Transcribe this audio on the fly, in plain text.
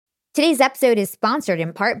Today's episode is sponsored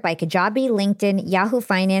in part by Kajabi, LinkedIn, Yahoo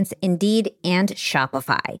Finance, Indeed, and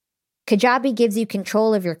Shopify. Kajabi gives you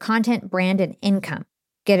control of your content, brand, and income.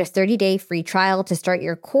 Get a 30-day free trial to start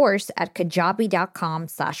your course at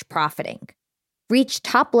kajabi.com/profiting. Reach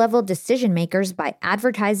top-level decision makers by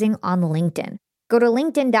advertising on LinkedIn. Go to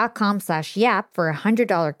linkedin.com/yap for a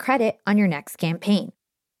 $100 credit on your next campaign.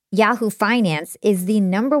 Yahoo Finance is the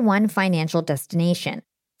 #1 financial destination.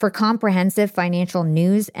 For comprehensive financial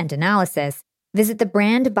news and analysis, visit the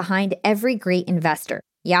brand behind every great investor,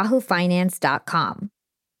 yahoofinance.com.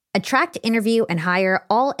 Attract, interview, and hire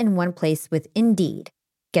all in one place with Indeed.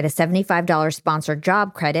 Get a $75 sponsored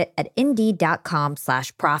job credit at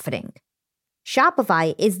indeed.com/profiting.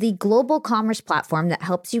 Shopify is the global commerce platform that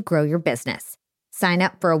helps you grow your business. Sign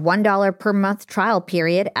up for a $1 per month trial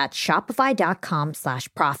period at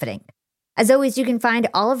shopify.com/profiting. As always, you can find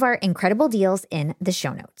all of our incredible deals in the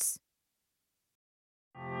show notes.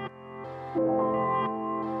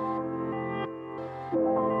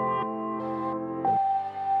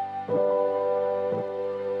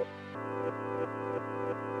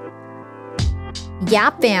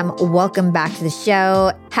 Yap fam, welcome back to the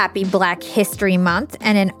show. Happy Black History Month.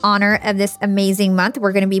 And in honor of this amazing month,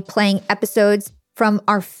 we're going to be playing episodes from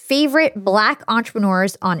our favorite Black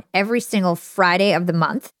entrepreneurs on every single Friday of the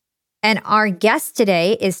month. And our guest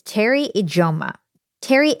today is Teri Ijeoma.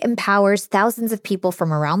 Teri empowers thousands of people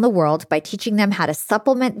from around the world by teaching them how to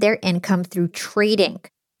supplement their income through trading,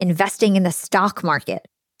 investing in the stock market,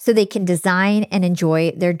 so they can design and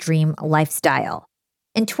enjoy their dream lifestyle.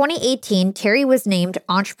 In 2018, Teri was named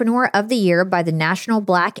Entrepreneur of the Year by the National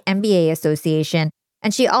Black MBA Association,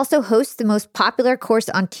 and she also hosts the most popular course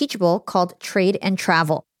on Teachable called Trade and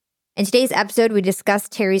Travel. In today's episode, we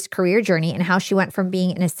discussed Teri's career journey and how she went from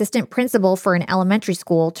being an assistant principal for an elementary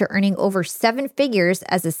school to earning over 7 figures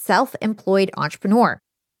as a self-employed entrepreneur.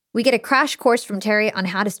 We get a crash course from Teri on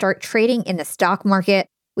how to start trading in the stock market.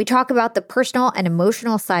 We talk about the personal and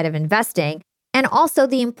emotional side of investing, and also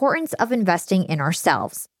the importance of investing in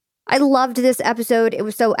ourselves. I loved this episode. It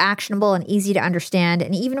was so actionable and easy to understand.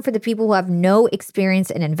 And even for the people who have no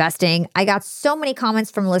experience in investing, I got so many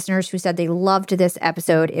comments from listeners who said they loved this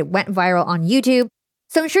episode. It went viral on YouTube.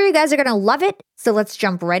 So I'm sure you guys are going to love it. So let's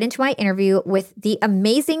jump right into my interview with the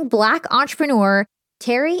amazing Black entrepreneur,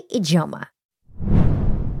 Teri Ijeoma.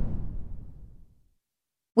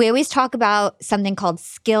 We always talk about something called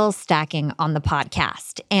skill stacking on the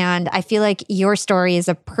podcast. And I feel like your story is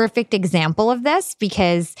a perfect example of this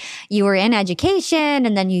because you were in education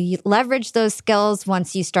and then you leveraged those skills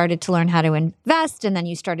once you started to learn how to invest. And then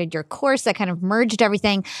you started your course that kind of merged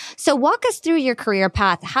everything. So walk us through your career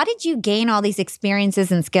path. How did you gain all these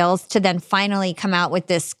experiences and skills to then finally come out with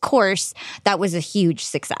this course that was a huge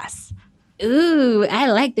success? Ooh, I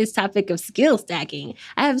like this topic of skill stacking.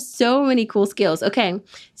 I have so many cool skills. Okay,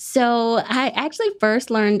 so I actually first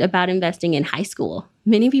learned about investing in high school.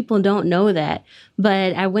 Many people don't know that,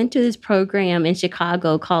 but I went to this program in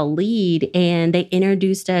Chicago called LEAD, and they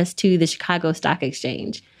introduced us to the Chicago Stock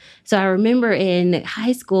Exchange. So I remember in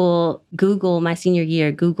high school, my senior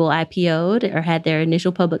year, Google IPO'd or had their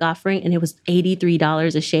initial public offering, and it was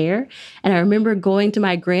 $83 a share. And I remember going to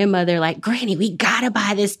my grandmother like, Granny, we gotta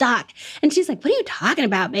buy this stock. And she's like, what are you talking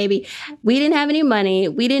about, baby? We didn't have any money.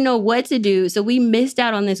 We didn't know what to do. So we missed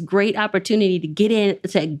out on this great opportunity to get in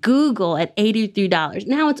to Google at $83.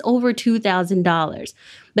 Now it's over $2,000.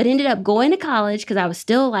 But ended up going to college because I was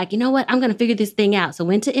still like, you know what, I'm going to figure this thing out. So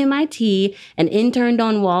went to MIT and interned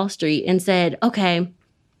on Wall Street and said, okay,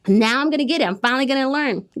 now I'm going to get it. I'm finally going to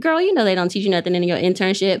learn. Girl, you know they don't teach you nothing in your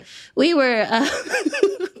internship. We were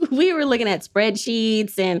we were looking at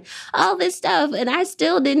spreadsheets and all this stuff, and I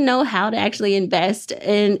still didn't know how to actually invest,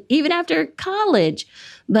 and even after college.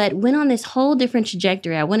 But went on this whole different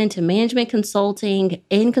trajectory. I went into management consulting.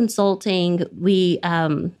 In consulting,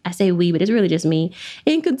 I say we, but it's really just me.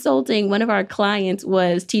 In consulting, one of our clients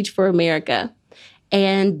was Teach for America.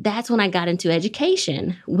 And that's when I got into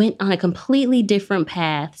education, went on a completely different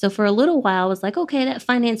path. So for a little while, I was like, okay, that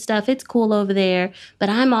finance stuff, it's cool over there. But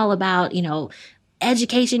I'm all about,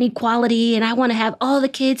 education equality, and I want to have all the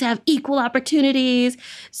kids have equal opportunities.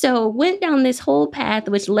 So went down this whole path,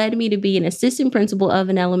 which led me to be an assistant principal of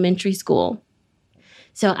an elementary school.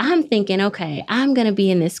 So I'm thinking, okay, I'm going to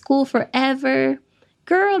be in this school forever.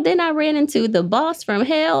 Girl, then I ran into the boss from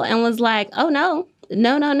hell and was like, oh, no,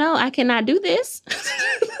 I cannot do this.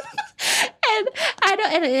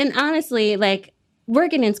 And honestly, like,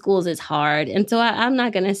 working in schools is hard. And so I'm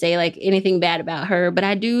not going to say like anything bad about her, but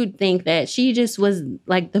I do think that she just was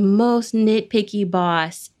like the most nitpicky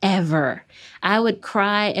boss ever. I would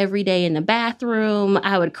cry every day in the bathroom.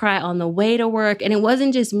 I would cry on the way to work. And it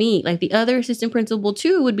wasn't just me. Like the other assistant principal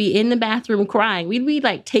too would be in the bathroom crying. We'd be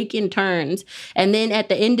like taking turns. And then at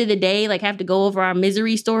the end of the day, like have to go over our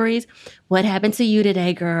misery stories. What happened to you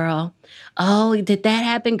today, girl? Oh, did that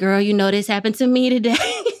happen, girl? You know, this happened to me today.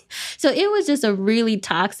 So it was just a really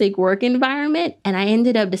toxic work environment. And I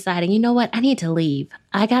ended up deciding, you know what? I need to leave.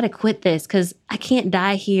 I got to quit this because I can't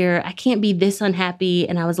die here. I can't be this unhappy.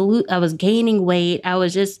 And I was gaining weight. I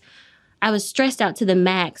was stressed out to the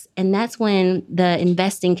max. And that's when the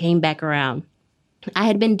investing came back around. I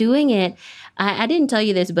had been doing it. I didn't tell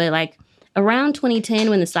you this, but like around 2010,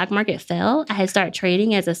 when the stock market fell, I had started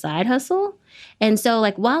trading as a side hustle. And so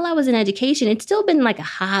like while I was in education, it's still been like a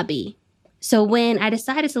hobby. So when I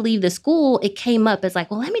decided to leave the school, it came up as like,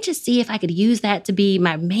 well, let me just see if I could use that to be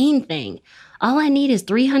my main thing. All I need is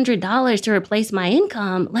 $300 to replace my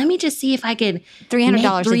income. Let me just see if I could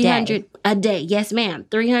 $300 a day. Yes, ma'am.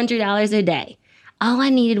 $300 a day. All I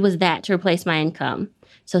needed was that to replace my income.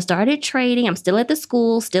 So started trading. I'm still at the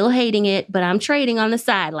school, still hating it, but I'm trading on the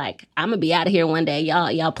side. Like, I'm going to be out of here one day.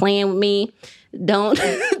 Y'all playing with me. Don't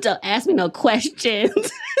ask me no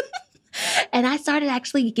questions. And I started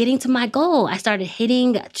actually getting to my goal. I started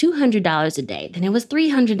hitting $200 a day. Then it was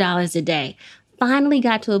 $300 a day. Finally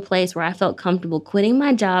got to a place where I felt comfortable quitting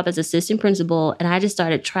my job as assistant principal. And I just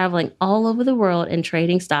started traveling all over the world and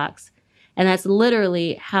trading stocks. And that's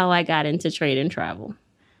literally how I got into trade and travel.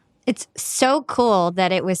 It's so cool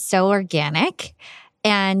that it was so organic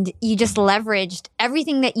and you just leveraged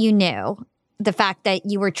everything that you knew. The fact that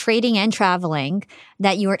you were trading and traveling,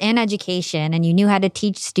 that you were in education and you knew how to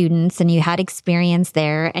teach students and you had experience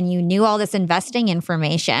there and you knew all this investing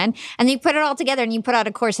information and you put it all together and you put out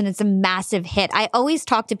a course and it's a massive hit. I always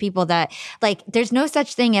talk to people that like, there's no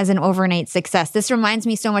such thing as an overnight success. This reminds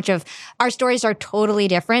me so much of our stories are totally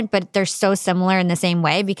different, but they're so similar in the same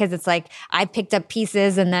way because it's like I picked up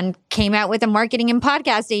pieces and then came out with a marketing and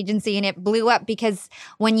podcast agency and it blew up because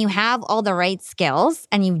when you have all the right skills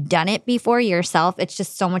and you've done it before yourself, it's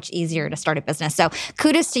just so much easier to start a business. So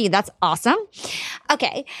kudos to you. That's awesome.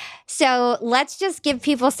 Okay. So let's just give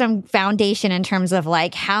people some foundation in terms of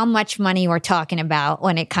like how much money we're talking about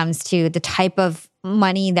when it comes to the type of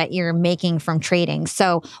money that you're making from trading.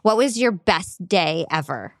 So what was your best day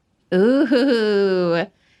ever? Ooh, I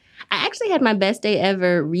actually had my best day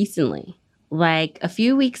ever recently, like a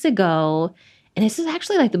few weeks ago. And this is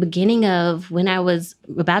actually like the beginning of when I was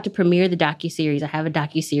about to premiere the docuseries. I have a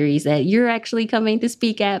docuseries that you're actually coming to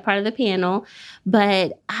speak at, part of the panel.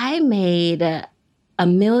 But I made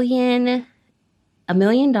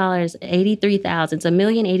 $1,083,000. It's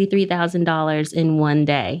 $1,083,000 in one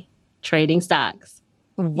day trading stocks.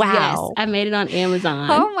 Wow. Yes, I made it on Amazon.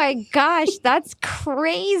 Oh my gosh, that's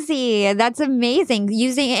crazy. That's amazing.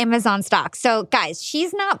 Using Amazon stock. So guys,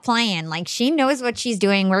 she's not playing. Like she knows what she's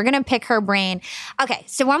doing. We're going to pick her brain. Okay,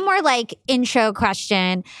 so one more like intro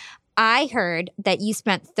question. I heard that you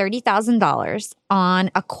spent $30,000 on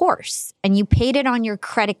a course and you paid it on your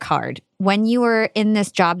credit card when you were in this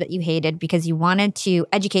job that you hated because you wanted to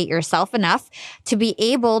educate yourself enough to be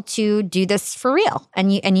able to do this for real.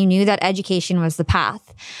 And you knew that education was the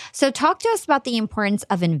path. So talk to us about the importance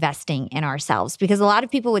of investing in ourselves because a lot of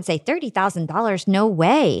people would say $30,000, no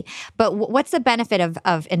way. But what's the benefit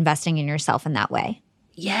of investing in yourself in that way?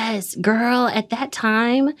 Yes, girl, at that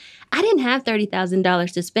time, I didn't have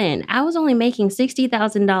 $30,000 to spend. I was only making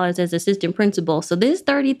 $60,000 as assistant principal. So this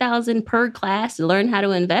 $30,000 per class to learn how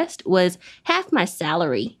to invest was half my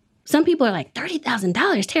salary. Some people are like, $30,000,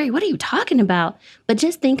 Teri, what are you talking about? But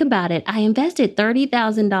just think about it. I invested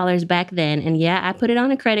 $30,000 back then. And yeah, I put it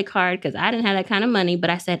on a credit card because I didn't have that kind of money. But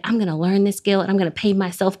I said, I'm going to learn this skill and I'm going to pay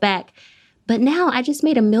myself back. But now I just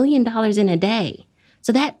made $1 million in a day.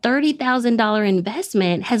 So that $30,000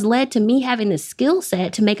 investment has led to me having the skill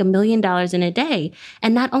set to make $1 million in a day.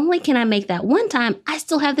 And not only can I make that one time, I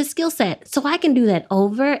still have the skill set. So I can do that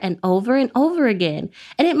over and over and over again.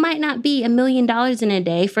 And it might not be $1 million in a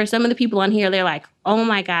day. For some of the people on here, they're like, oh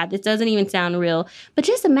my God, this doesn't even sound real. But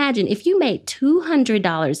just imagine if you made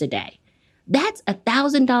 $200 a day. That's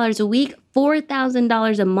 $1,000 a week,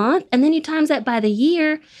 $4,000 a month. And then you times that by the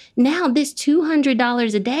year. Now this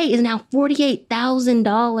 $200 a day is now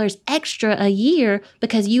 $48,000 extra a year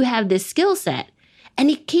because you have this skill set. And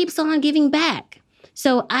it keeps on giving back.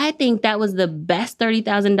 So I think that was the best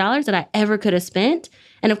 $30,000 that I ever could have spent.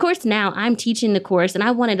 And of course, now I'm teaching the course and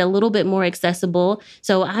I want it a little bit more accessible.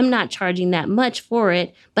 So I'm not charging that much for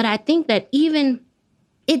it. But I think that even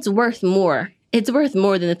it's worth more it's worth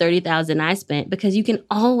more than the 30,000 I spent because you can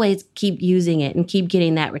always keep using it and keep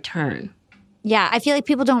getting that return. Yeah, I feel like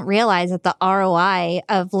people don't realize that the ROI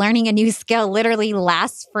of learning a new skill literally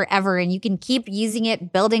lasts forever and you can keep using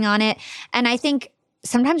it, building on it. And I think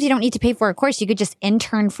sometimes you don't need to pay for a course. You could just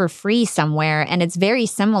intern for free somewhere. And it's very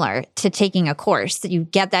similar to taking a course. You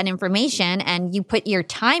get that information and you put your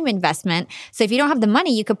time investment. So if you don't have the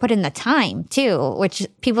money, you could put in the time too, which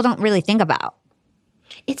people don't really think about.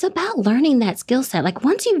 It's about learning that skill set. Like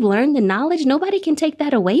once you've learned the knowledge, nobody can take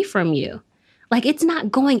that away from you. Like it's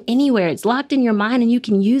not going anywhere. It's locked in your mind and you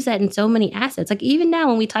can use that in so many assets. Like even now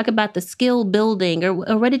when we talk about the skill building or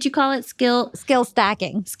what did you call it? Skill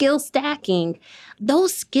stacking. Skill stacking.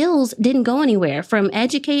 Those skills didn't go anywhere. From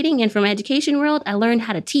educating and from education world, I learned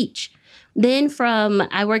how to teach. Then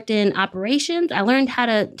I worked in operations, I learned how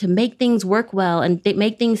to make things work well and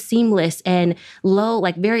make things seamless and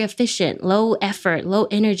very efficient, low effort, low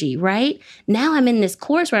energy, right? Now I'm in this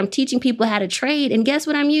course where I'm teaching people how to trade. And guess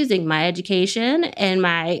what I'm using? My education and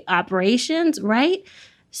my operations, right?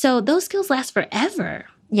 So those skills last forever.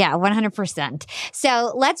 Yeah, 100%.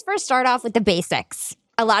 So let's first start off with the basics.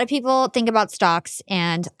 A lot of people think about stocks,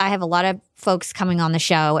 and I have a lot of folks coming on the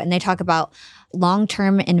show, and they talk about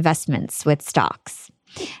long-term investments with stocks.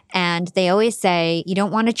 And they always say, you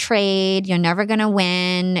don't want to trade, you're never going to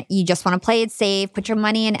win, you just want to play it safe, put your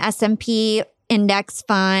money in S&P index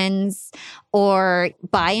funds or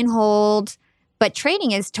buy and hold. But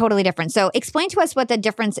trading is totally different. So explain to us what the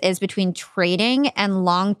difference is between trading and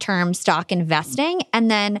long-term stock investing, and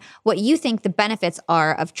then what you think the benefits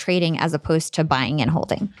are of trading as opposed to buying and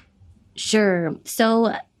holding. Sure.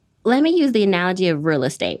 So let me use the analogy of real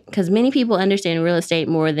estate because many people understand real estate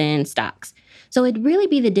more than stocks. So it'd really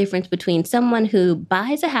be the difference between someone who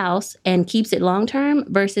buys a house and keeps it long-term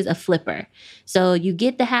versus a flipper. So you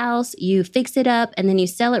get the house, you fix it up, and then you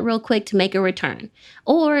sell it real quick to make a return.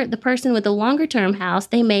 Or the person with a longer-term house,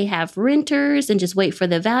 they may have renters and just wait for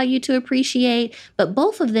the value to appreciate. But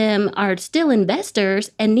both of them are still investors,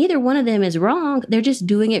 and neither one of them is wrong. They're just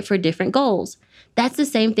doing it for different goals. That's the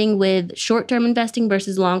same thing with short-term investing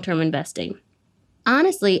versus long-term investing.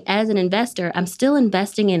 Honestly, as an investor, I'm still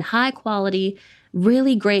investing in high quality,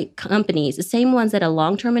 really great companies, the same ones that a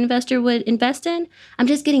long-term investor would invest in. I'm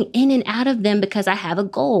just getting in and out of them because I have a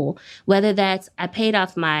goal. Whether that's I paid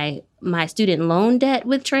off my student loan debt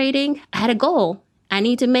with trading, I had a goal. I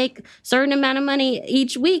need to make a certain amount of money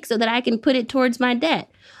each week so that I can put it towards my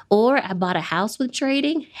debt. Or I bought a house with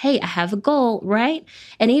trading. Hey, I have a goal, right?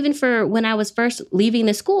 And even for when I was first leaving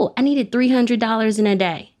the school, I needed $300 in a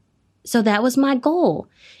day. So that was my goal.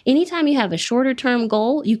 Anytime you have a shorter term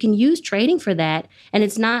goal, you can use trading for that. And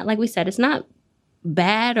it's not, like we said, it's not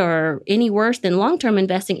bad or any worse than long-term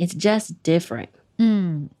investing. It's just different.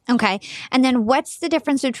 Okay. And then what's the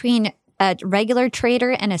difference between a regular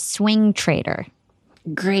trader and a swing trader?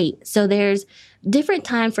 Great. So there's different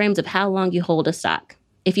time frames of how long you hold a stock.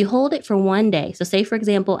 If you hold it for one day, so say, for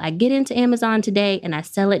example, I get into Amazon today and I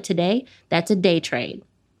sell it today, that's a day trade.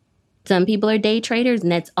 Some people are day traders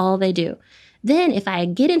and that's all they do. Then if I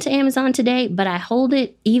get into Amazon today, but I hold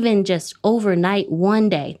it even just overnight one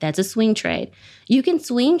day, that's a swing trade. You can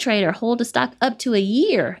swing trade or hold a stock up to a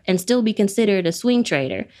year and still be considered a swing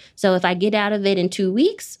trader. So if I get out of it in 2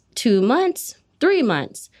 weeks, 2 months, 3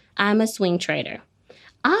 months, I'm a swing trader.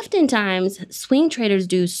 Oftentimes, swing traders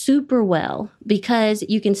do super well because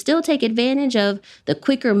you can still take advantage of the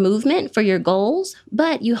quicker movement for your goals,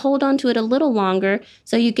 but you hold on to it a little longer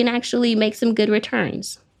so you can actually make some good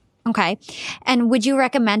returns. Okay. And would you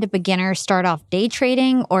recommend a beginner start off day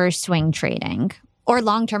trading or swing trading or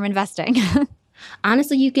long-term investing?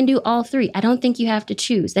 Honestly, you can do all three. I don't think you have to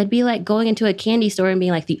choose. That'd be like going into a candy store and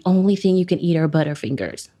being like, the only thing you can eat are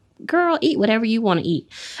Butterfingers. Girl, eat whatever you want to eat.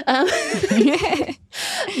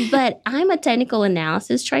 But I'm a technical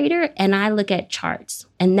analysis trader and I look at charts.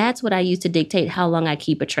 And that's what I use to dictate how long I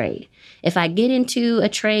keep a trade. If I get into a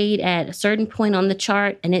trade at a certain point on the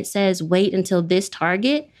chart and it says wait until this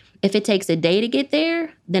target, if it takes a day to get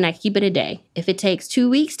there, then I keep it a day. If it takes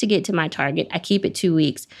 2 weeks to get to my target, I keep it 2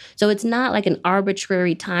 weeks. So it's not like an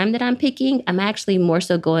arbitrary time that I'm picking. I'm actually more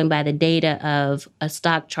so going by the data of a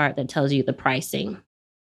stock chart that tells you the pricing.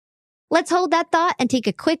 Let's hold that thought and take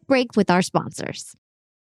a quick break with our sponsors.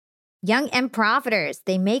 Young and profiters,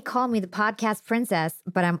 they may call me the podcast princess,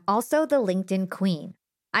 but I'm also the LinkedIn queen.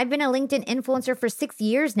 I've been a LinkedIn influencer for 6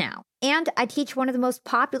 years now, and I teach one of the most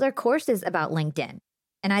popular courses about LinkedIn.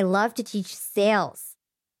 And I love to teach sales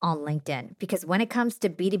on LinkedIn because when it comes to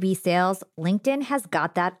B2B sales, LinkedIn has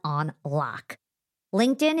got that on lock.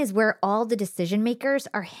 LinkedIn is where all the decision makers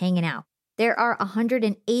are hanging out. There are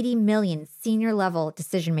 180 million senior level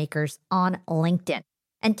decision makers on LinkedIn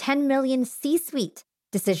and 10 million C-suite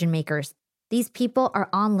decision makers. These people are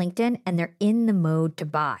on LinkedIn and they're in the mode to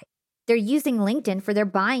buy. They're using LinkedIn for their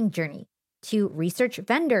buying journey, to research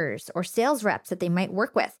vendors or sales reps that they might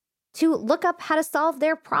work with, to look up how to solve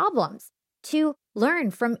their problems, to learn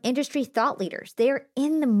from industry thought leaders. They are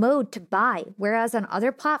in the mode to buy, whereas on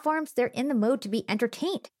other platforms, they're in the mode to be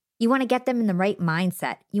entertained. You want to get them in the right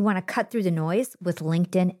mindset. You want to cut through the noise with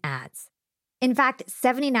LinkedIn ads. In fact,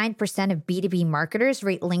 79% of B2B marketers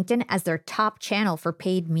rate LinkedIn as their top channel for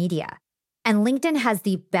paid media. And LinkedIn has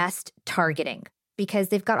the best targeting because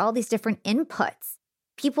they've got all these different inputs.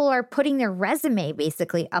 People are putting their resume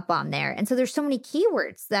basically up on there. And so there's so many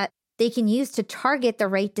keywords that they can use to target the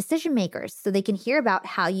right decision makers so they can hear about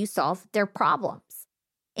how you solve their problems.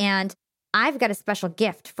 And I've got a special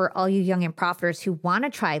gift for all you young and profiters who want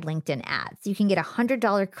to try LinkedIn ads. You can get a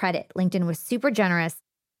 $100 credit. LinkedIn was super generous.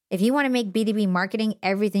 If you want to make B2B marketing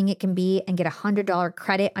everything it can be and get a $100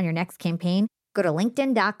 credit on your next campaign, go to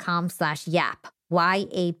linkedin.com/YAP,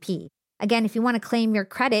 Y-A-P. Again, if you want to claim your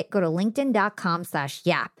credit, go to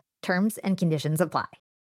linkedin.com/YAP. Terms and conditions apply.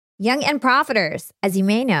 Young and profiters, as you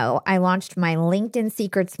may know, I launched my LinkedIn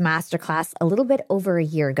Secrets Masterclass a little bit over a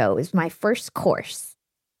year ago. It was my first course.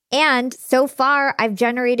 And so far, I've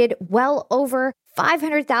generated well over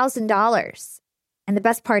 $500,000. And the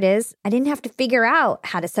best part is, I didn't have to figure out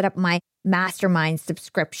how to set up my mastermind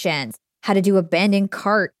subscriptions, how to do abandoned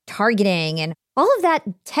cart targeting, and all of that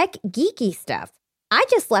tech geeky stuff. I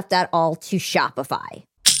just left that all to Shopify.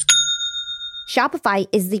 Shopify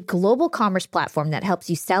is the global commerce platform that helps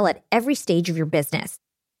you sell at every stage of your business.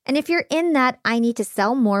 And if you're in that I need to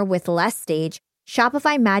sell more with less stage,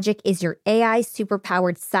 Shopify Magic is your AI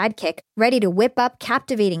superpowered sidekick ready to whip up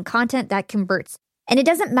captivating content that converts. And it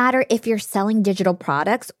doesn't matter if you're selling digital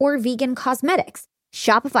products or vegan cosmetics.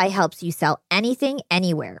 Shopify helps you sell anything,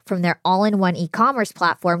 anywhere, from their all-in-one e-commerce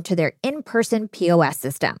platform to their in-person POS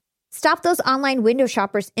system. Stop those online window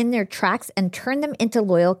shoppers in their tracks and turn them into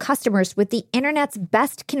loyal customers with the internet's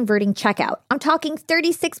best converting checkout. I'm talking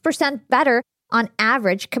 36% better on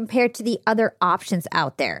average compared to the other options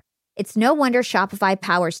out there. It's no wonder Shopify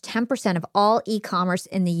powers 10% of all e-commerce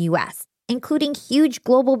in the US, including huge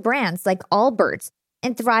global brands like Allbirds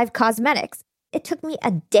and Thrive Cosmetics. It took me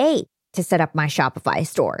a day to set up my Shopify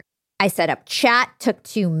store. I set up chat, took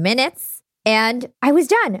 2 minutes, and I was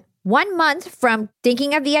done. 1 month from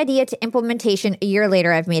thinking of the idea to implementation, a year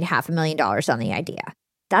later, I've made $500,000 on the idea.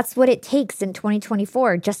 That's what it takes in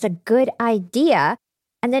 2024, just a good idea,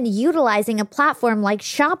 and then utilizing a platform like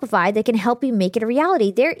Shopify that can help you make it a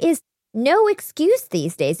reality. There is no excuse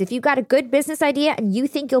these days. If you've got a good business idea and you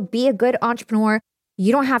think you'll be a good entrepreneur,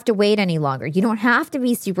 you don't have to wait any longer. You don't have to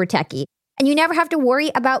be super techie, and you never have to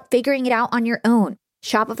worry about figuring it out on your own.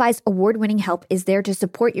 Shopify's award-winning help is there to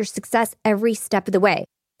support your success every step of the way.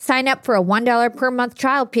 Sign up for a $1 per month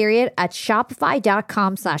trial period at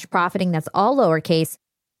shopify.com/profiting. That's all lowercase.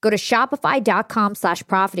 Go to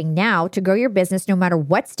shopify.com/profiting now to grow your business no matter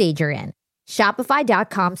what stage you're in.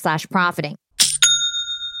 Shopify.com/profiting.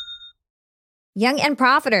 Young and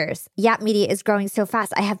profiters, Yap Media is growing so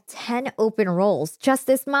fast. I have 10 open roles just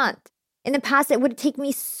this month. In the past, it would take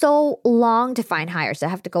me so long to find hires. I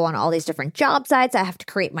have to go on all these different job sites. I have to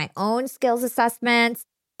create my own skills assessments.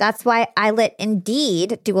 That's why I let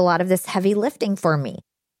Indeed do a lot of this heavy lifting for me.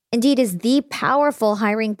 Indeed is the powerful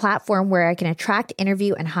hiring platform where I can attract,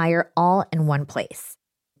 interview, and hire all in one place.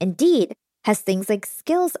 Indeed has things like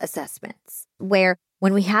skills assessments, where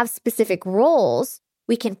when we have specific roles,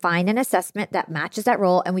 we can find an assessment that matches that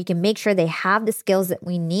role and we can make sure they have the skills that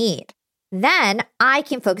we need. Then I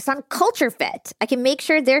can focus on culture fit. I can make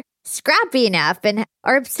sure they're scrappy enough and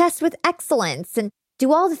are obsessed with excellence and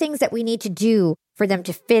do all the things that we need to do for them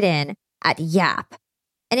to fit in at Yap.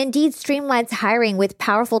 And Indeed streamlines hiring with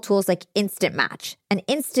powerful tools like Instant Match. An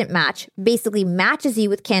Instant Match basically matches you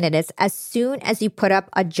with candidates as soon as you put up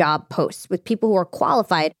a job post with people who are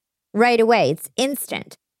qualified right away. It's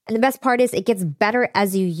instant. And the best part is it gets better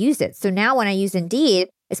as you use it. So now when I use Indeed,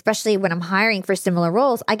 especially when I'm hiring for similar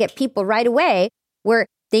roles, I get people right away where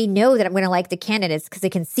they know that I'm going to like the candidates because they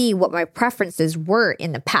can see what my preferences were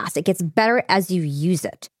in the past. It gets better as you use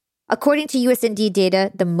it. According to US Indeed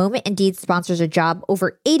data, the moment Indeed sponsors a job,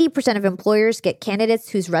 over 80% of employers get candidates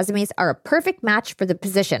whose resumes are a perfect match for the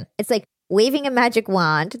position. It's like waving a magic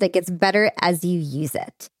wand that gets better as you use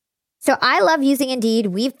it. So I love using Indeed.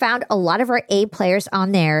 We've found a lot of our A players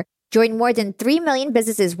on there. Join more than 3 million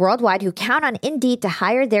businesses worldwide who count on Indeed to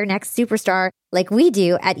hire their next superstar like we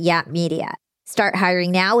do at Yap Media. Start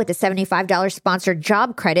hiring now with a $75 sponsored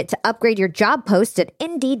job credit to upgrade your job post at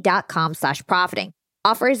Indeed.com/profiting.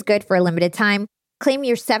 Offer is good for a limited time. Claim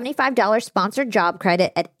your $75 sponsored job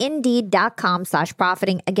credit at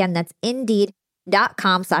Indeed.com/profiting. Again, that's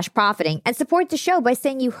Indeed.com/profiting. And support the show by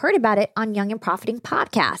saying you heard about it on Young and Profiting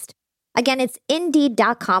Podcast. Again, it's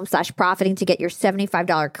Indeed.com/profiting to get your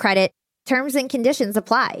 $75 credit. Terms and conditions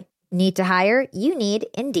apply. Need to hire? You need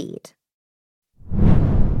Indeed.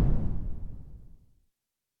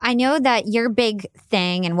 I know that your big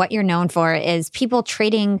thing and what you're known for is people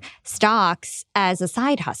trading stocks as a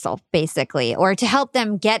side hustle, basically, or to help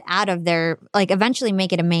them get out of their, eventually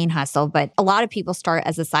make it a main hustle. But a lot of people start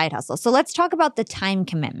as a side hustle. So let's talk about the time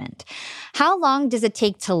commitment. How long does it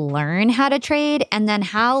take to learn how to trade? And then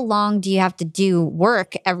how long do you have to do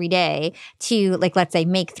work every day to, let's say,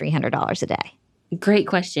 make $300 a day? Great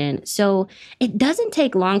question. So it doesn't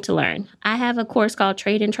take long to learn. I have a course called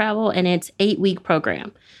Trade and Travel, and it's 8-week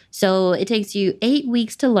program. So it takes you 8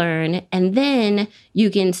 weeks to learn, and then you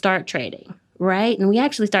can start trading, right? And we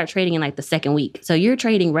actually start trading in the second week. So you're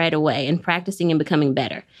trading right away and practicing and becoming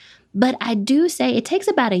better. But I do say it takes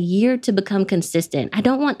about a year to become consistent. I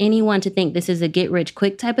don't want anyone to think this is a get rich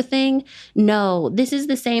quick type of thing. No, this is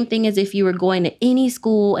the same thing as if you were going to any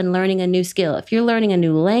school and learning a new skill. If you're learning a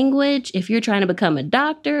new language, if you're trying to become a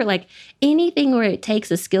doctor, anything where it takes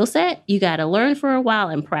a skill set, you got to learn for a while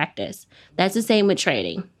and practice. That's the same with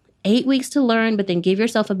trading. 8 weeks to learn, but then give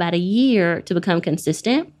yourself about a year to become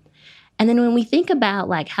consistent. And then when we think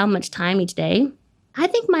about how much time each day, I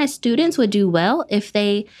think my students would do well if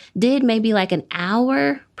they did maybe an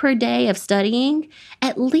hour per day of studying,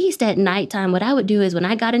 at least at nighttime. What I would do is when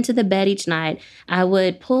I got into the bed each night, I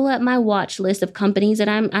would pull up my watch list of companies that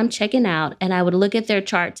I'm checking out, and I would look at their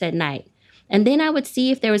charts at night. And then I would see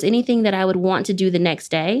if there was anything that I would want to do the next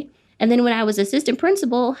day. And then when I was assistant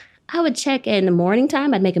principal, I would check in the morning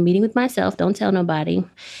time. I'd make a meeting with myself. Don't tell nobody.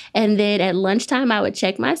 And then at lunchtime, I would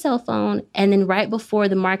check my cell phone. And then right before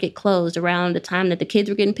the market closed, around the time that the kids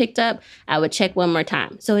were getting picked up, I would check one more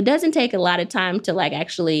time. So it doesn't take a lot of time to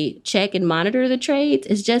actually check and monitor the trades.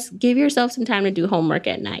 It's just give yourself some time to do homework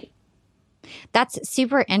at night. That's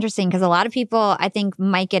super interesting because a lot of people, I think,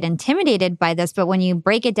 might get intimidated by this. But when you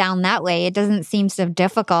break it down that way, it doesn't seem so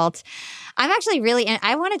difficult. I'm actually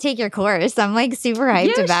I want to take your course. I'm super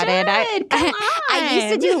hyped about it. I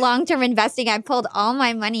used to do long-term investing. I pulled all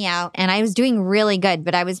my money out and I was doing really good,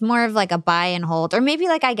 but I was more of a buy and hold, or maybe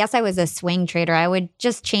I guess I was a swing trader. I would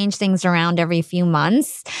just change things around every few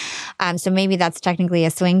months. So maybe that's technically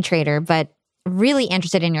a swing trader, but really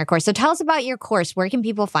interested in your course. So tell us about your course. Where can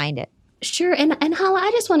people find it? Sure. And Hala,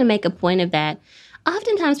 I just want to make a point of that.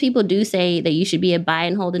 Oftentimes people do say that you should be a buy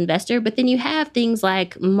and hold investor, but then you have things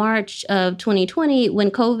like March of 2020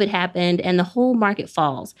 when COVID happened and the whole market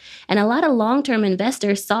falls. And a lot of long-term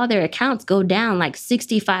investors saw their accounts go down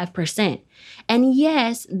 65%. And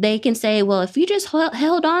yes, they can say, well, if you just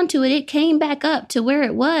held on to it, it came back up to where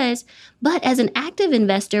it was. But as an active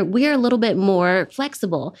investor, we're a little bit more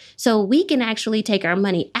flexible. So we can actually take our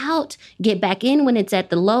money out, get back in when it's at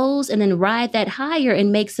the lows, and then ride that higher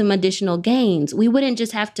and make some additional gains. We wouldn't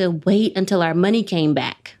just have to wait until our money came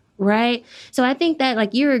back. Right. So I think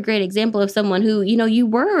that you're a great example of someone who, you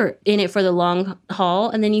were in it for the long haul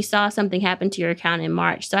and then you saw something happen to your account in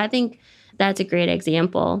March. So I think that's a great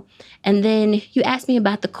example. And then you asked me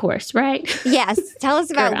about the course, right? Yes. Tell us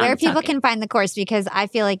about where people can find the course, because I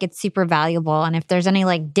feel like it's super valuable. And if there's any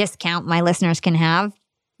discount my listeners can have,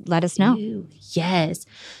 let us know. Yes.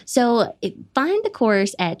 So find the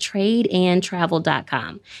course at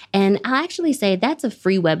tradeandtravel.com. And I'll actually say that's a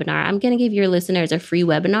free webinar. I'm going to give your listeners a free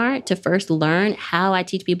webinar to first learn how I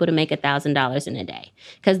teach people to make $1,000 in a day.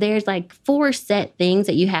 Because there's 4 set things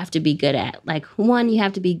that you have to be good at. 1, you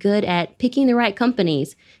have to be good at picking the right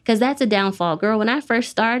companies, because that's a downfall. Girl, when I first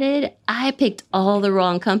started, I picked all the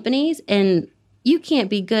wrong companies, and you can't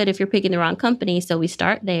be good if you're picking the wrong company. So we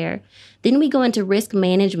start there. Then we go into risk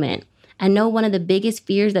management. I know one of the biggest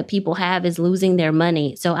fears that people have is losing their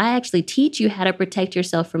money. So I actually teach you how to protect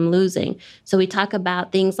yourself from losing. So we talk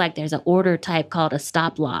about things like there's an order type called a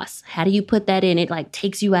stop loss. How do you put that in? It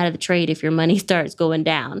takes you out of the trade if your money starts going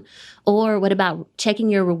down. Or what about checking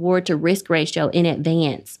your reward to risk ratio in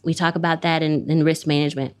advance? We talk about that in risk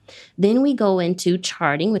management. Then we go into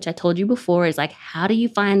charting, which I told you before is how do you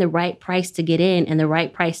find the right price to get in and the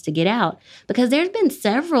right price to get out? Because there's been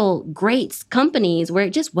several great companies where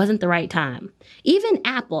it just wasn't the right time. Even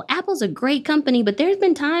Apple. Apple's a great company, but there's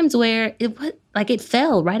been times where it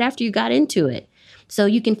fell right after you got into it. So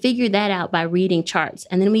you can figure that out by reading charts.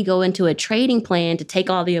 And then we go into a trading plan to take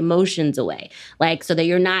all the emotions away. Like, so that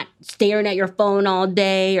you're not staring at your phone all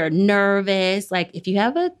day or nervous. Like, if you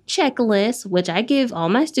have a checklist, which I give all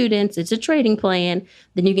my students, it's a trading plan,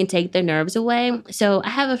 then you can take their nerves away. So I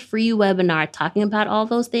have a free webinar talking about all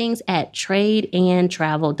those things at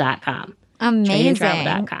tradeandtravel.com. Amazing.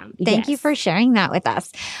 Tradeandtravel.com. Thank you for sharing that with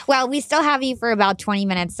us. Well, we still have you for about 20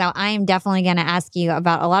 minutes, so I am definitely going to ask you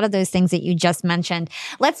about a lot of those things that you just mentioned.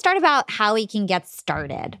 Let's start about how we can get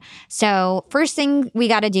started. So first thing we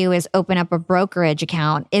got to do is open up a brokerage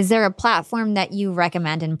account. Is there a platform that you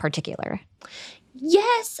recommend in particular?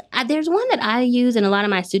 Yes, there's one that I use and a lot of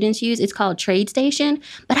my students use. It's called TradeStation.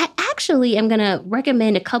 But I actually am going to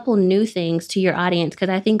recommend a couple new things to your audience because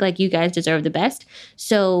I think like you guys deserve the best.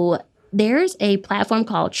 So there's a platform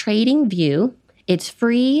called TradingView. It's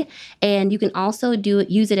free, and you can also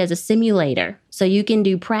use it as a simulator. So you can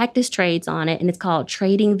do practice trades on it, and it's called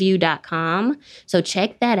tradingview.com. So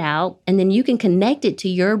check that out, and then you can connect it to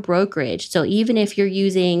your brokerage. So even if you're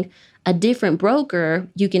using a different broker,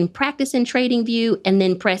 you can practice in TradingView and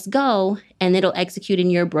then press go, and it'll execute in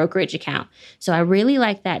your brokerage account. So I really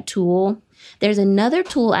like that tool. There's another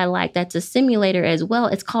tool I like that's a simulator as well.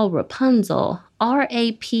 It's called Rapunzel,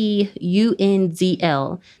 Rapunzl.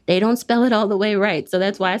 They don't spell it all the way right, so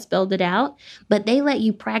that's why I spelled it out. But they let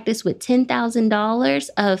you practice with $10,000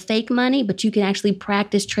 of fake money, but you can actually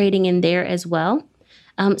practice trading in there as well.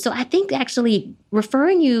 So I think actually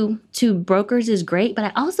referring you to brokers is great, but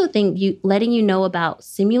I also think letting you know about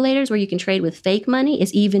simulators where you can trade with fake money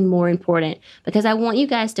is even more important because I want you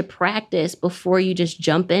guys to practice before you just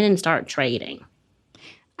jump in and start trading.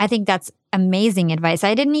 I think that's amazing advice.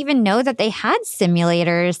 I didn't even know that they had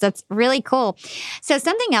simulators. That's really cool. So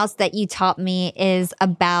something else that you taught me is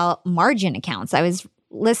about margin accounts. I was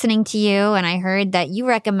listening to you and I heard that you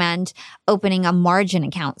recommend opening a margin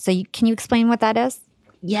account. So can you explain what that is?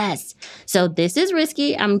 Yes. So this is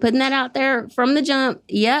risky. I'm putting that out there from the jump.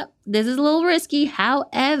 Yep, this is a little risky.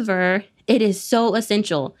 However, it is so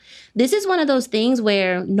essential. This is one of those things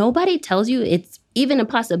where nobody tells you it's even a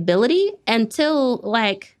possibility until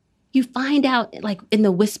like you find out like in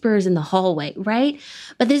the whispers in the hallway, right?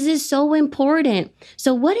 But this is so important.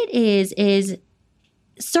 So what it is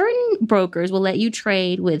certain brokers will let you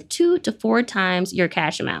trade with 2 to 4 times your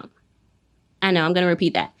cash amount. I know, I'm going to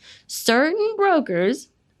repeat that. Certain brokers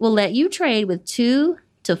will let you trade with 2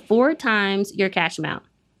 to 4 times your cash amount.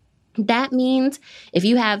 That means if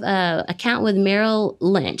you have an account with Merrill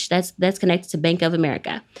Lynch, that's connected to Bank of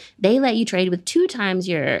America, they let you trade with 2 times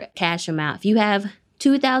your cash amount. If you have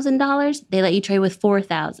 $2,000, they let you trade with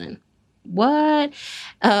 $4,000. What?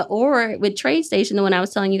 Or with TradeStation, the one I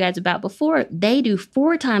was telling you guys about before, they do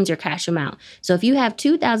 4 times your cash amount. So if you have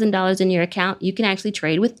 $2,000 in your account, you can actually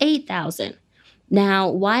trade with $8,000. Now,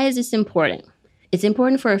 why is this important? It's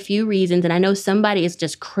important for a few reasons, and I know somebody is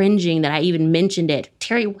just cringing that I even mentioned it.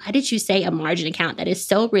 Teri, why did you say a margin account? That is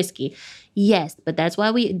so risky. Yes, but that's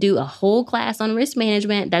why we do a whole class on risk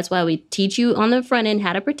management. That's why we teach you on the front end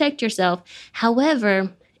how to protect yourself.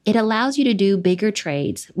 However, it allows you to do bigger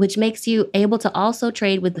trades, which makes you able to also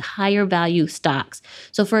trade with higher value stocks.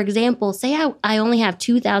 So for example, say I only have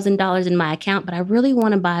 $2,000 in my account, but I really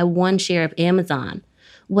want to buy 1 share of Amazon.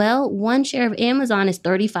 Well, 1 share of Amazon is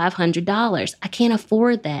 $3,500. I can't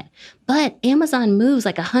afford that. But Amazon moves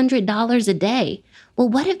like $100 a day. Well,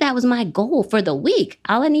 what if that was my goal for the week?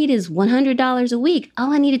 All I need is $100 a week.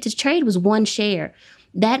 All I needed to trade was 1 share.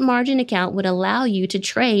 That margin account would allow you to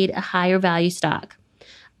trade a higher value stock.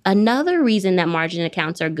 Another reason that margin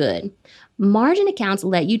accounts are good, margin accounts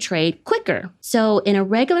let you trade quicker. So in a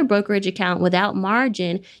regular brokerage account without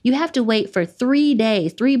margin, you have to wait for 3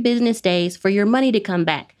 business days for your money to come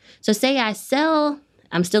back. So say I sell,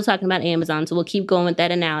 I'm still talking about Amazon, so we'll keep going with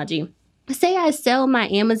that analogy. Say I sell my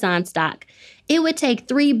Amazon stock. It would take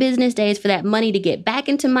 3 business days for that money to get back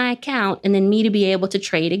into my account and then me to be able to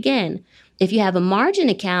trade again. If you have a margin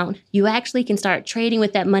account, you actually can start trading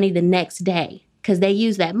with that money the next day because they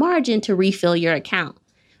use that margin to refill your account.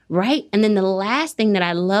 Right? And then the last thing that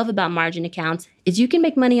I love about margin accounts is you can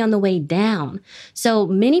make money on the way down. So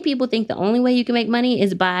many people think the only way you can make money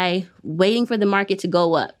is by waiting for the market to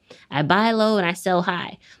go up. I buy low and I sell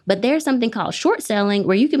high. But there's something called short selling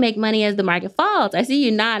where you can make money as the market falls. I see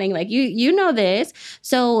you nodding like you know this.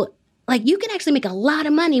 So like you can actually make a lot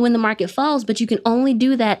of money when the market falls, but you can only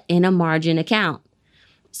do that in a margin account.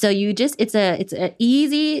 So it's an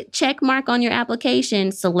easy check mark on your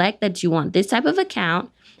application. Select that you want this type of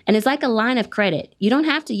account. And it's like a line of credit. You don't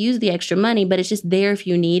have to use the extra money, but it's just there if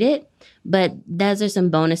you need it. But those are some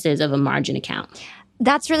bonuses of a margin account.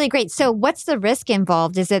 That's really great. So what's the risk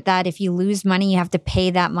involved? Is it that if you lose money, you have to pay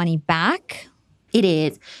that money back? It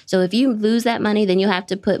is. So if you lose that money, then you have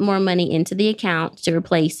to put more money into the account to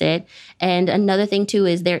replace it. And another thing too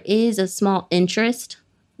is there is a small interest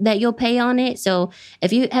that you'll pay on it. So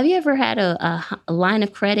if you have you ever had a line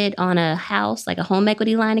of credit on a house, like a home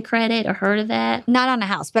equity line of credit, or heard of that? Not on a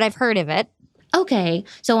house, but I've heard of it. Okay,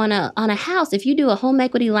 so on a house, if you do a home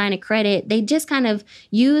equity line of credit, they just kind of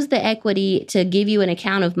use the equity to give you an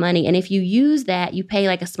account of money. And if you use that, you pay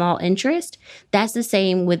like a small interest. That's the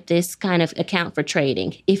same with this kind of account for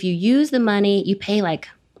trading. If you use the money, you pay like,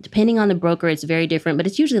 depending on the broker, it's very different, but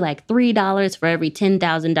it's usually like $3 for every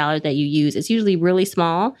 $10,000 that you use. It's usually really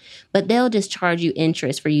small, but they'll just charge you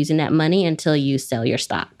interest for using that money until you sell your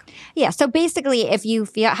stock. Yeah. So basically, if you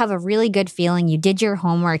have a really good feeling, you did your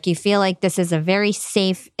homework, you feel like this is a very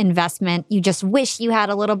safe investment, you just wish you had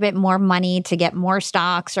a little bit more money to get more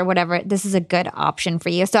stocks or whatever, this is a good option for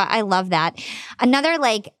you. So I love that. Another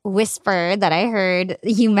like whisper that I heard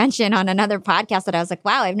you mention on another podcast that I was like,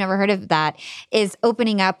 wow, I've never heard of that, is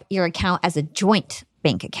opening up your account as a joint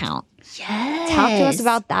bank account. Yes. Talk to us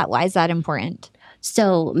about that. Why is that important?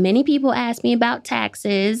 So many people ask me about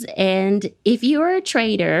taxes. And if you're a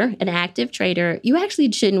trader, an active trader, you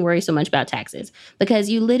actually shouldn't worry so much about taxes because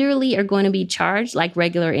you literally are going to be charged like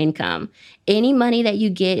regular income. Any money that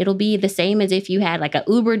you get, it'll be the same as if you had like an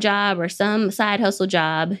Uber job or some side hustle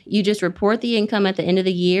job. You just report the income at the end of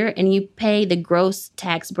the year and you pay the gross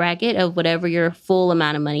tax bracket of whatever your full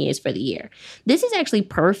amount of money is for the year. This is actually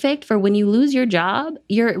perfect for when you lose your job,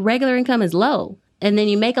 your regular income is low. And then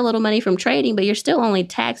you make a little money from trading, but you're still only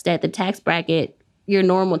taxed at the tax bracket, your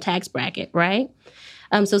normal tax bracket, right?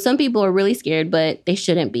 So some people are really scared, but they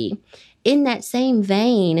shouldn't be. In that same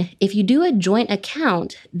vein, if you do a joint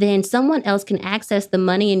account, then someone else can access the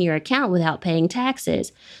money in your account without paying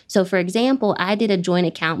taxes. So for example, I did a joint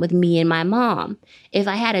account with me and my mom. If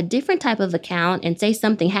I had a different type of account and say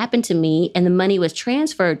something happened to me and the money was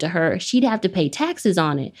transferred to her, she'd have to pay taxes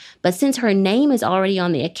on it. But since her name is already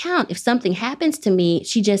on the account, if something happens to me,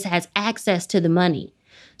 she just has access to the money.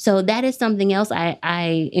 So that is something else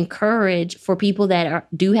I encourage for people that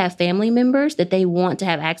do have family members, that they want to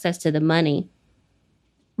have access to the money.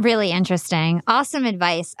 Really interesting. Awesome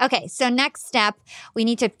advice. Okay, so next step, we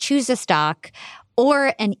need to choose a stock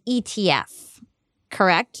or an ETF,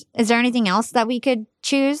 correct? Is there anything else that we could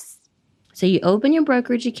choose? So you open your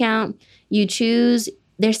brokerage account, you choose,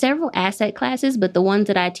 there's several asset classes, but the ones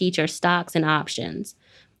that I teach are stocks and options.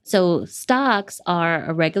 So stocks are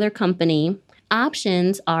a regular company.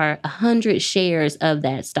 Options are 100 shares of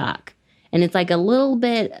that stock. And it's like a little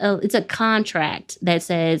bit, it's a contract that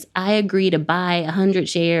says, I agree to buy 100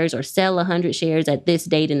 shares or sell 100 shares at this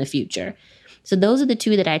date in the future. So those are the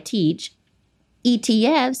two that I teach.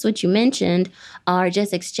 ETFs, which you mentioned, are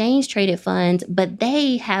just exchange traded funds, but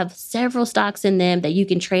they have several stocks in them that you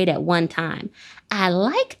can trade at one time. I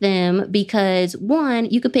like them because, one,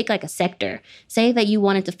 you could pick like a sector. Say that you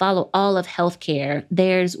wanted to follow all of healthcare.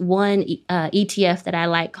 There's one ETF that I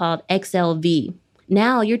like called XLV.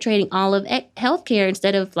 Now you're trading all of healthcare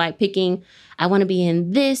instead of like picking, I want to be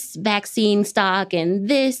in this vaccine stock and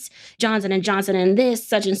this Johnson & Johnson and this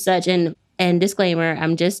such and such. And disclaimer,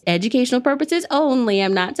 I'm just educational purposes only.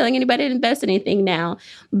 I'm not telling anybody to invest in anything now.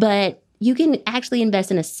 But you can actually invest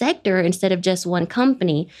in a sector instead of just one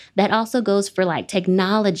company. That also goes for like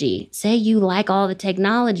technology. Say you like all the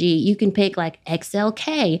technology, you can pick like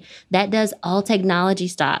XLK. That does all technology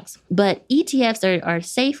stocks. But ETFs are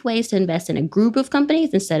safe ways to invest in a group of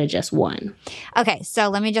companies instead of just one. Okay, so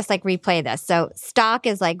let me just like replay this. So stock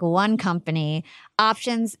is like one company.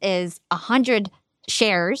 Options is 100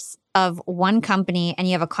 shares of one company, and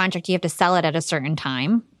you have a contract, you have to sell it at a certain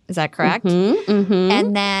time. Is that correct? Mm-hmm, mm-hmm.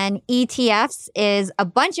 And then ETFs is a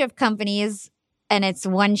bunch of companies, and it's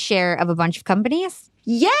one share of a bunch of companies.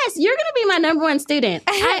 Yes, you're going to be my number one student.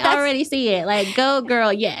 I already see it. Like, go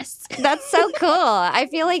girl, yes. That's so cool. I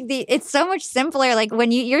feel like it's so much simpler. Like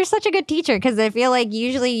when you're such a good teacher, because I feel like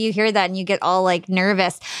usually you hear that and you get all like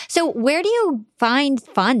nervous. So where do you find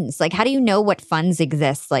funds? Like, how do you know what funds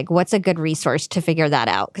exist? Like, what's a good resource to figure that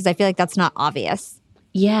out? Because I feel like that's not obvious.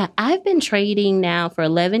 Yeah, I've been trading now for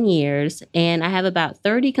 11 years, and I have about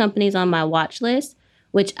 30 companies on my watch list,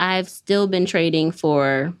 which I've still been trading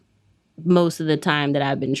for most of the time that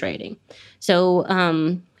I've been trading. So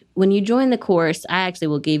when you join the course, I actually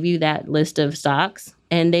will give you that list of stocks,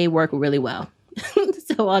 and they work really well.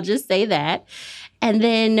 So I'll just say that. And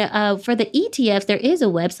then for the ETFs, there is a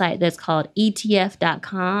website that's called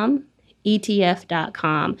ETF.com.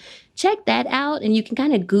 ETF.com. Check that out, and you can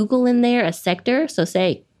kind of Google in there a sector. So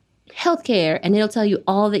say healthcare, and it'll tell you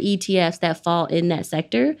all the ETFs that fall in that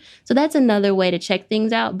sector. So that's another way to check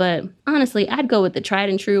things out. But honestly, I'd go with the tried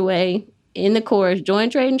and true way in the course, join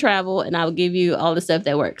Trade and Travel, and I'll give you all the stuff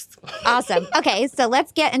that works. Awesome. Okay, so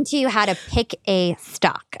let's get into how to pick a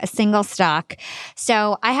stock, a single stock.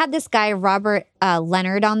 So I had this guy, Robert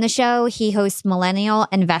Leonard, on the show. He hosts Millennial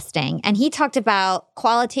Investing, and he talked about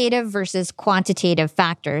qualitative versus quantitative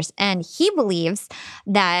factors. And he believes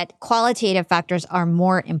that qualitative factors are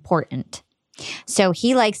more important. So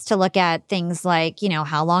he likes to look at things like,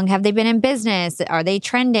 how long have they been in business? Are they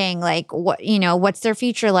trending? Like, what's their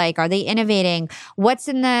future like? Are they innovating? What's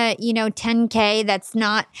in the, 10K that's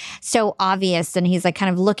not so obvious? And he's like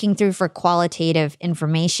kind of looking through for qualitative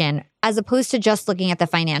information as opposed to just looking at the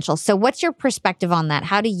financials. So what's your perspective on that?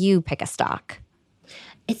 How do you pick a stock?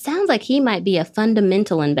 It sounds like he might be a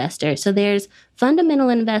fundamental investor. So there's fundamental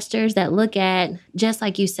investors that look at, just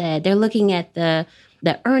like you said, they're looking at the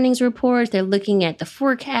earnings reports, they're looking at the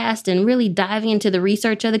forecast and really diving into the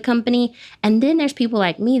research of the company. And then there's people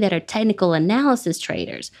like me that are technical analysis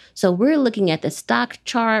traders. So we're looking at the stock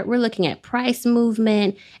chart, we're looking at price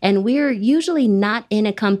movement, and we're usually not in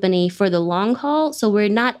a company for the long haul. So we're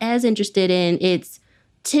not as interested in its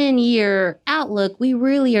 10-year outlook. We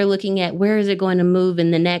really are looking at where is it going to move in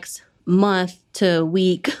the next month to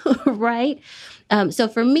week, right? So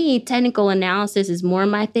for me, technical analysis is more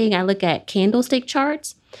my thing. I look at candlestick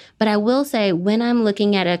charts, but I will say when I'm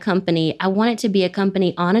looking at a company, I want it to be a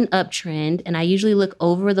company on an uptrend, and I usually look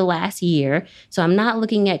over the last year. So I'm not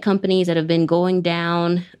looking at companies that have been going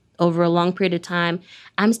down over a long period of time.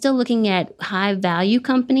 I'm still looking at high value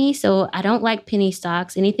companies. So I don't like penny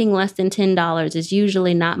stocks. Anything less than $10 is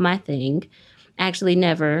usually not my thing. Actually,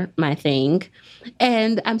 never my thing.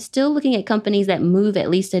 And I'm still looking at companies that move at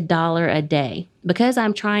least $1 a day. Because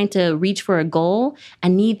I'm trying to reach for a goal, I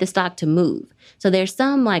need the stock to move. So there's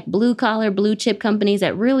some like blue collar, blue chip companies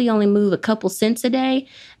that really only move a couple cents a day.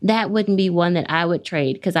 That wouldn't be one that I would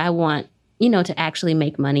trade because I want, to actually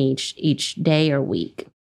make money each day or week.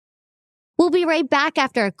 We'll be right back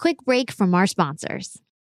after a quick break from our sponsors.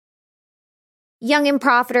 Young and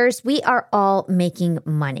profiters, we are all making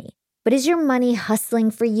money. But is your money hustling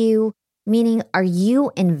for you? Meaning, are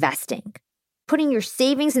you investing? Putting your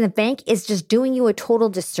savings in the bank is just doing you a total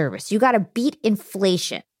disservice. You got to beat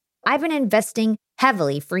inflation. I've been investing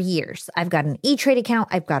heavily for years. I've got an E-Trade account.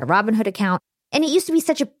 I've got a Robinhood account. And it used to be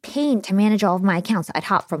such a pain to manage all of my accounts. I'd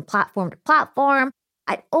hop from platform to platform.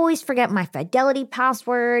 I'd always forget my Fidelity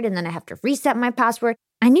password, and then I have to reset my password.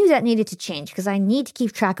 I knew that needed to change because I need to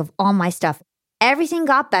keep track of all my stuff. Everything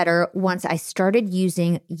got better once I started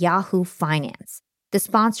using Yahoo Finance, the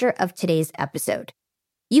sponsor of today's episode.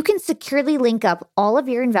 You can securely link up all of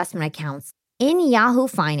your investment accounts in Yahoo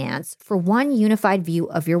Finance for one unified view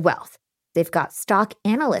of your wealth. They've got stock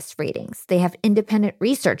analyst ratings. They have independent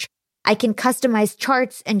research. I can customize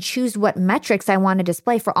charts and choose what metrics I want to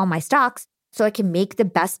display for all my stocks so I can make the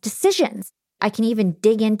best decisions. I can even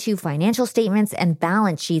dig into financial statements and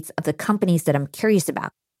balance sheets of the companies that I'm curious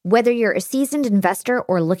about. Whether you're a seasoned investor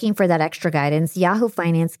or looking for that extra guidance, Yahoo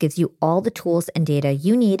Finance gives you all the tools and data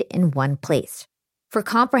you need in one place. For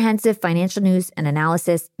comprehensive financial news and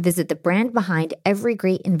analysis, visit the brand behind every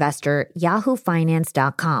great investor,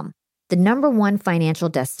 yahoofinance.com, the #1 financial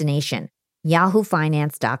destination,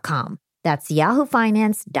 yahoofinance.com. That's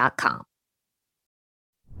yahoofinance.com.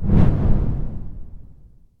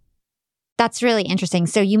 That's really interesting.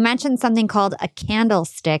 So you mentioned something called a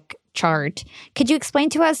candlestick chart. Could you explain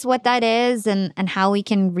to us what that is and how we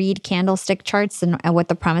can read candlestick charts and what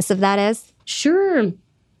the premise of that is? Sure.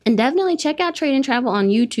 And definitely check out Trade and Travel on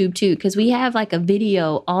YouTube too, because we have like a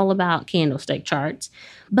video all about candlestick charts.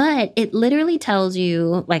 But it literally tells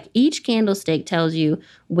you, like each candlestick tells you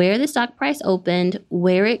where the stock price opened,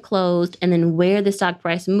 where it closed, and then where the stock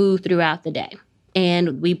price moved throughout the day.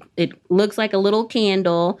 And it looks like a little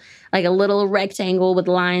candle, like a little rectangle with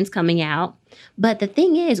lines coming out. But the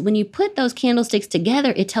thing is, when you put those candlesticks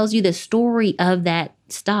together, it tells you the story of that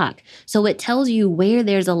stock. So it tells you where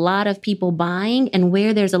there's a lot of people buying and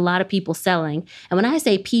where there's a lot of people selling. And when I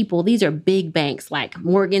say people, these are big banks like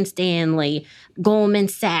Morgan Stanley, Goldman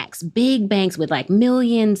Sachs, big banks with like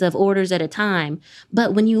millions of orders at a time.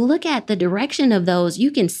 But when you look at the direction of those,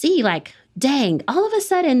 you can see like, dang, all of a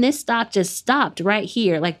sudden this stock just stopped right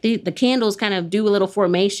here. Like the candles kind of do a little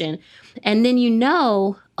formation. And then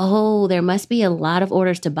oh, there must be a lot of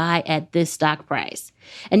orders to buy at this stock price.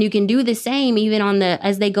 And you can do the same even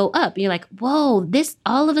as they go up. You're like, whoa, this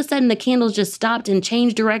all of a sudden the candles just stopped and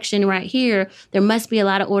changed direction right here. There must be a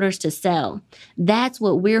lot of orders to sell. That's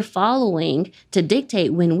what we're following to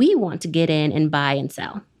dictate when we want to get in and buy and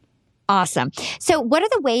sell. Awesome. So what are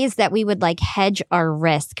the ways that we would like hedge our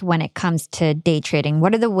risk when it comes to day trading?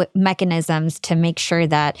 What are the mechanisms to make sure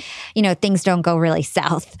that, things don't go really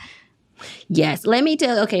south? Yes. Let me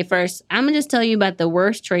tell. Okay, first, I'm gonna just tell you about the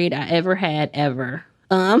worst trade I ever had ever.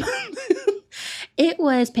 Um, it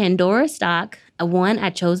was Pandora stock. One, I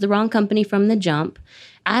chose the wrong company from the jump.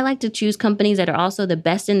 I like to choose companies that are also the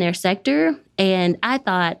best in their sector. And I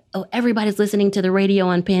thought, oh, everybody's listening to the radio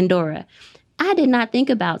on Pandora. I did not think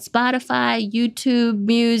about Spotify, YouTube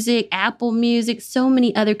Music, Apple Music, so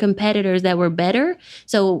many other competitors that were better.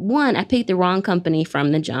 So one, I picked the wrong company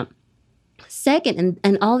from the jump. Second,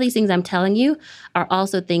 and all these things I'm telling you are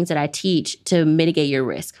also things that I teach to mitigate your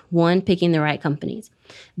risk. One, picking the right companies.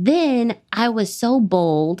 Then I was so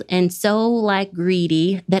bold and so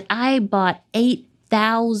greedy that I bought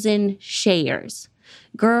 8,000 shares.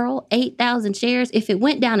 Girl, 8,000 shares. If it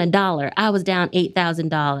went down $1, I was down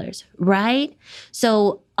 $8,000, right?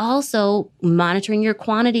 So also monitoring your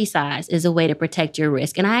quantity size is a way to protect your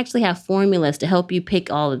risk. And I actually have formulas to help you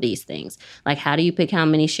pick all of these things. Like how do you pick how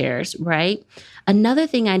many shares, right? Another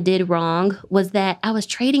thing I did wrong was that I was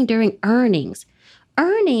trading during earnings.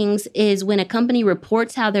 Earnings is when a company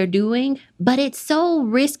reports how they're doing, but it's so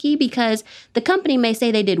risky because the company may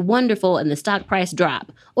say they did wonderful and the stock price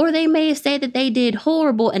drop, or they may say that they did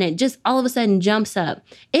horrible and it just all of a sudden jumps up.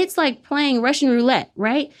 It's like playing Russian roulette,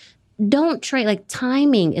 right? Don't trade.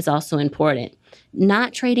 Timing is also important.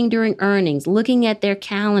 Not trading during earnings, looking at their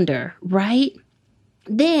calendar, right?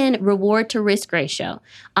 Then reward to risk ratio.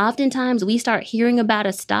 Oftentimes we start hearing about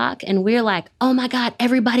a stock and we're like, oh my God,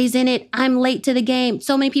 everybody's in it. I'm late to the game.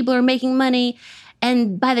 So many people are making money.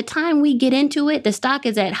 And by the time we get into it, the stock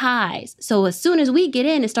is at highs. So as soon as we get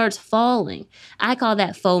in, it starts falling. I call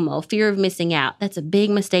that FOMO, fear of missing out. That's a big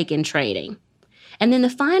mistake in trading. And then the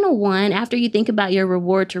final one, after you think about your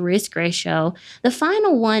reward to risk ratio, the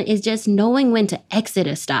final one is just knowing when to exit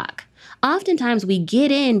a stock. Oftentimes we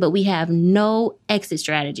get in, but we have no exit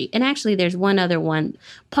strategy. And actually, there's one other one.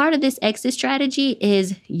 Part of this exit strategy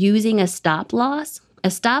is using a stop loss.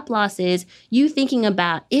 A stop loss is you thinking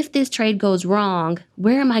about if this trade goes wrong,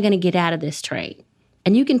 where am I going to get out of this trade?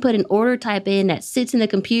 And you can put an order type in that sits in the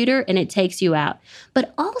computer and it takes you out.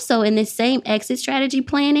 But also in this same exit strategy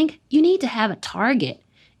planning, you need to have a target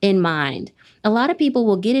in mind. A lot of people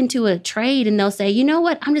will get into a trade and they'll say, you know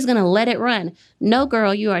what, I'm just going to let it run. No,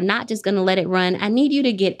 girl, you are not just going to let it run. I need you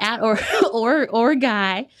to get out or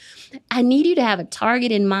guy. I need you to have a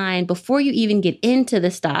target in mind before you even get into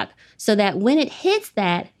the stock so that when it hits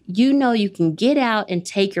that, you know you can get out and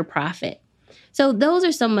take your profit. So those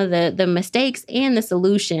are some of the mistakes and the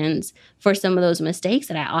solutions for some of those mistakes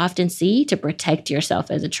that I often see to protect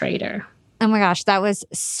yourself as a trader. Oh my gosh, that was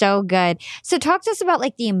so good. So talk to us about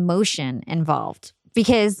the emotion involved,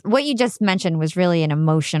 because what you just mentioned was really an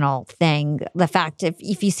emotional thing. The fact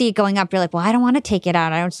if you see it going up, you're like, well, I don't want to take it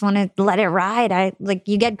out. I just want to let it ride.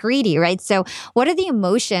 You get greedy, right? So what are the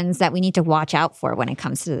emotions that we need to watch out for when it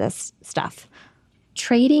comes to this stuff?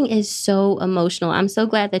 Trading is so emotional. I'm so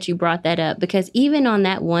glad that you brought that up because even on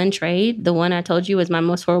that one trade, the one I told you was my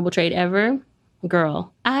most horrible trade ever,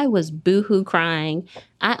 girl, I was boohoo crying.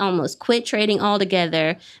 I almost quit trading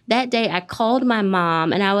altogether. That day I called my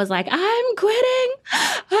mom and I was like, I'm quitting.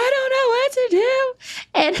 I don't know what to do.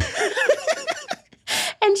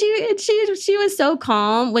 And she was so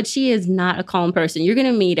calm, but she is not a calm person. You're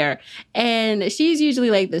going to meet her. And she's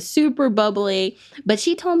usually the super bubbly. But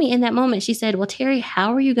she told me in that moment, she said, well, Teri,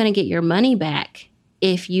 how are you going to get your money back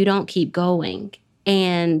if you don't keep going?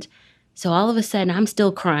 And so all of a sudden, I'm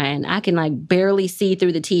still crying. I can barely see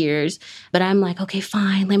through the tears. But I'm like, okay,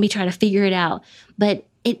 fine. Let me try to figure it out. But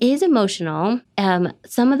it is emotional.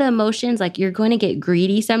 Some of the emotions, you're going to get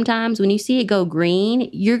greedy sometimes. When you see it go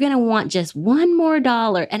green, you're going to want just one more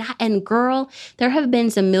dollar. And girl, there have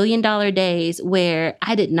been some $1 million days where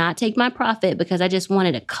I did not take my profit because I just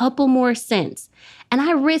wanted a couple more cents. And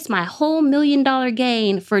I risked my whole $1 million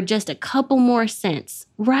gain for just a couple more cents,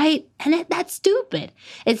 right? And that's stupid.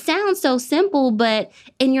 It sounds so simple, but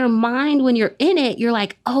in your mind, when you're in it, you're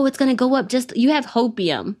like, oh, it's going to go up you have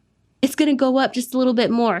hopium. It's going to go up just a little bit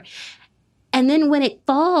more. And then when it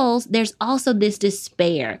falls, there's also this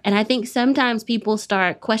despair. And I think sometimes people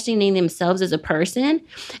start questioning themselves as a person.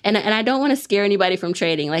 And I don't want to scare anybody from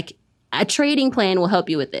trading. A trading plan will help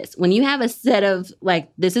you with this. When you have a set of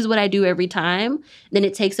this is what I do every time, then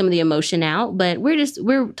it takes some of the emotion out. But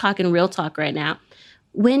we're talking real talk right now.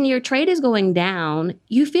 When your trade is going down,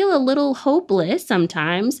 you feel a little hopeless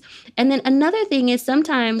sometimes. And then another thing is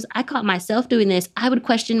sometimes I caught myself doing this. I would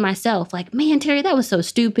question myself man, Teri, that was so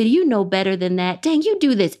stupid. You know better than that. Dang, you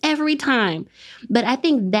do this every time. But I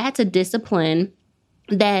think that's a discipline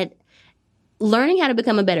that learning how to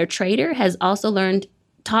become a better trader has also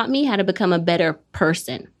taught me how to become a better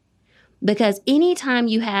person. Because anytime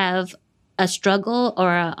you have a struggle or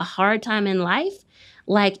a hard time in life,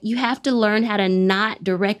 like you have to learn how to not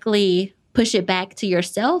directly push it back to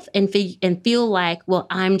yourself and feel like, well,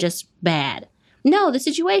 I'm just bad. No, the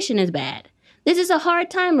situation is bad. This is a hard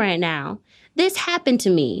time right now. This happened to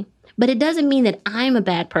me, but it doesn't mean that I'm a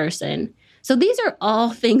bad person. So these are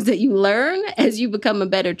all things that you learn as you become a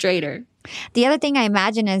better trader. The other thing I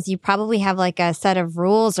imagine is you probably have like a set of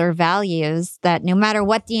rules or values that no matter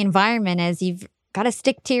what the environment is, you've got to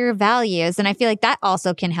stick to your values. And I feel like that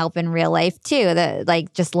also can help in real life too,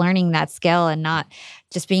 like just learning that skill and not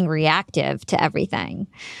just being reactive to everything.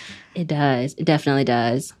 It does. It definitely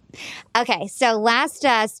does. Okay, so last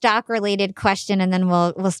stock-related question, and then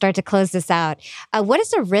we'll start to close this out. What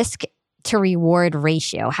is the risk to reward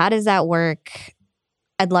ratio? How does that work?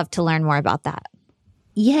 I'd love to learn more about that.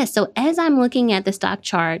 Yeah, so as I'm looking at the stock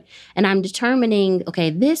chart and I'm determining, okay,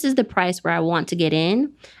 this is the price where I want to get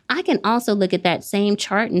in, I can also look at that same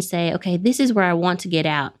chart and say, okay, this is where I want to get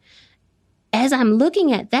out. As I'm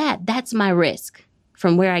looking at that, that's my risk.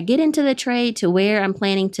 From where I get into the trade to where I'm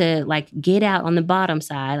planning to like get out on the bottom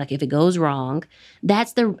side, like if it goes wrong,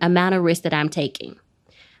 that's the amount of risk that I'm taking.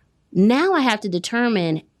 Now I have to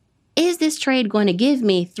determine, is this trade going to give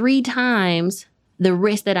me 3 times the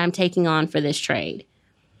risk that I'm taking on for this trade?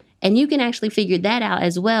 And you can actually figure that out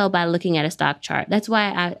as well by looking at a stock chart. That's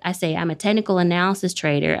why I say I'm a technical analysis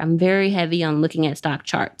trader. I'm very heavy on looking at stock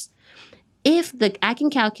charts. If I can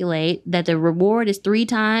calculate that the reward is 3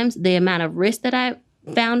 times the amount of risk that I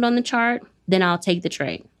found on the chart, then I'll take the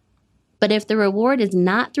trade. But if the reward is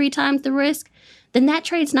not 3 times the risk, then that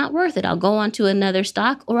trade's not worth it. I'll go on to another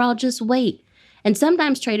stock or I'll just wait. And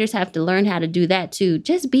sometimes traders have to learn how to do that too.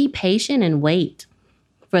 Just be patient and wait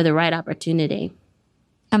for the right opportunity.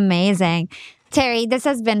 Amazing. Teri, this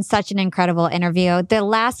has been such an incredible interview. The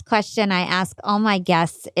last question I ask all my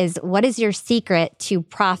guests is, what is your secret to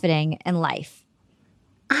profiting in life?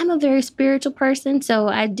 I'm a very spiritual person, so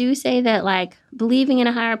I do say that like believing in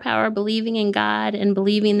a higher power, believing in God, and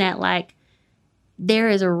believing that like there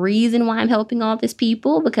is a reason why I'm helping all these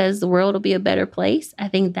people because the world will be a better place. I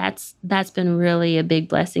think that's been really a big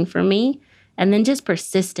blessing for me. And then just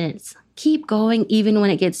persistence. Keep going even when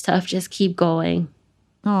it gets tough. Just keep going.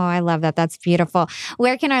 Oh, I love that. That's beautiful.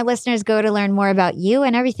 Where can our listeners go to learn more about you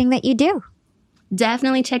and everything that you do?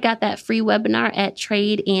 Definitely check out that free webinar at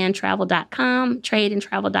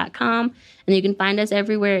tradeandtravel.com, and you can find us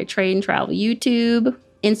everywhere at Trade and Travel, YouTube,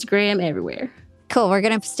 Instagram, everywhere. Cool. We're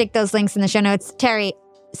going to stick those links in the show notes. Teri,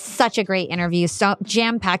 such a great interview. So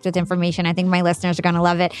jam-packed with information. I think my listeners are going to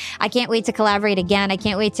love it. I can't wait to collaborate again. I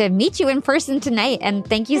can't wait to meet you in person tonight. And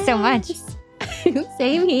thank you so much.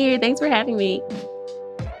 Same here. Thanks for having me.